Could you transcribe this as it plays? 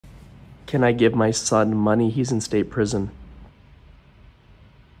can I give my son money? He's in state prison.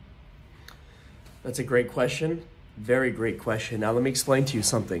 That's a great question. Very great question. Now let me explain to you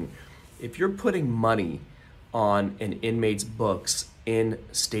something. If you're putting money on an inmate's books in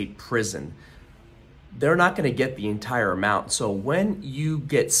state prison, they're not going to get the entire amount. So when you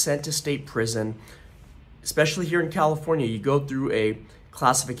get sent to state prison, especially here in California, you go through a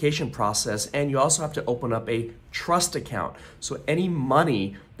classification process and you also have to open up a trust account. So any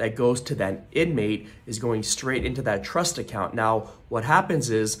money that goes to that inmate is going straight into that trust account. Now, what happens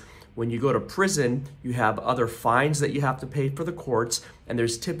is when you go to prison, you have other fines that you have to pay for the courts, and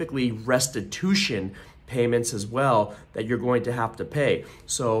there's typically restitution payments as well that you're going to have to pay.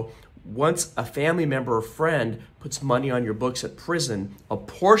 So once a family member or friend puts money on your books at prison, a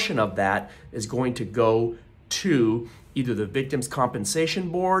portion of that is going to go to either the Victims' Compensation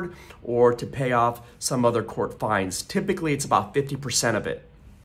Board or to pay off some other court fines. Typically, it's about 50% of it.